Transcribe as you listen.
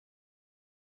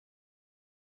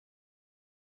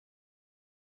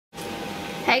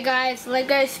Hey guys,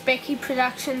 Lego Specky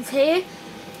Productions here.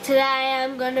 Today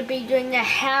I'm going to be doing a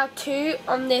how-to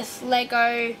on this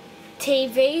Lego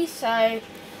TV, so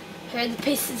here are the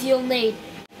pieces you'll need.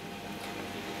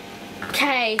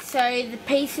 Okay, so the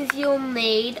pieces you'll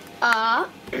need are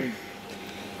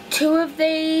two of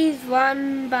these,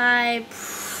 one by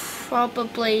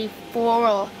probably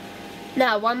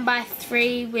one by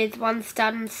three with one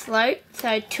stud and slope,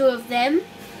 so two of them.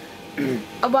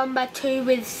 A 1x2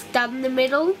 with stud in the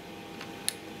middle,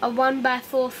 a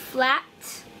 1x4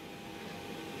 flat,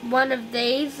 one of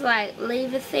these like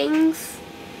lever things,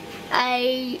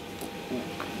 a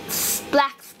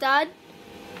black stud,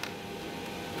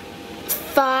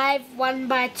 5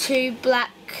 1x2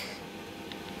 black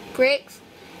bricks,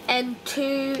 and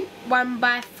 2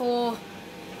 1x4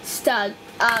 stud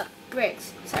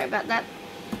bricks. Sorry about that.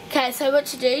 Okay, so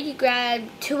what you do, you grab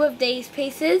two of these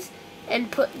pieces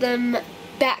and put them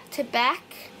back to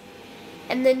back,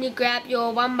 and then you grab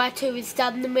your 1x2 with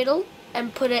stud in the middle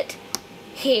and put it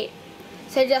here.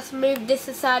 So just move this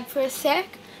aside for a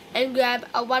sec and grab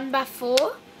a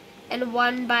 1x4 and a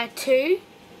 1x2,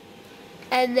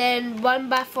 and then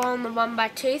 1x4 on the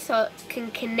 1x2 so it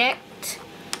can connect,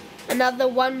 another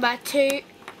 1x2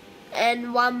 and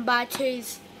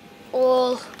 1x2s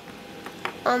all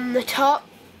on the top.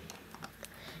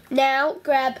 Now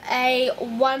grab a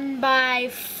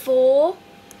 1x4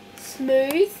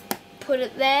 smooth, put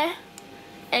it there,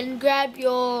 and grab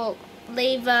your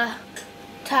lever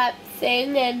type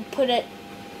thing and put it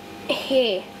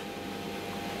here.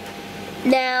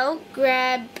 Now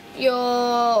grab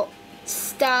your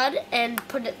stud and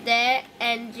put it there,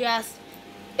 and just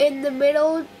in the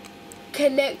middle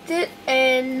connect it,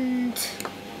 and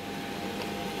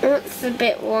it's a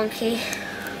bit wonky.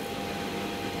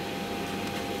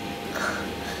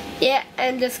 Yeah,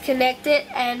 and just connect it,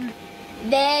 and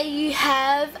there you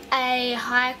have a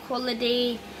high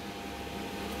quality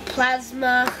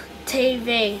plasma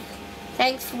TV.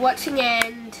 Thanks for watching,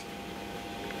 and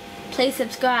please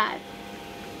subscribe.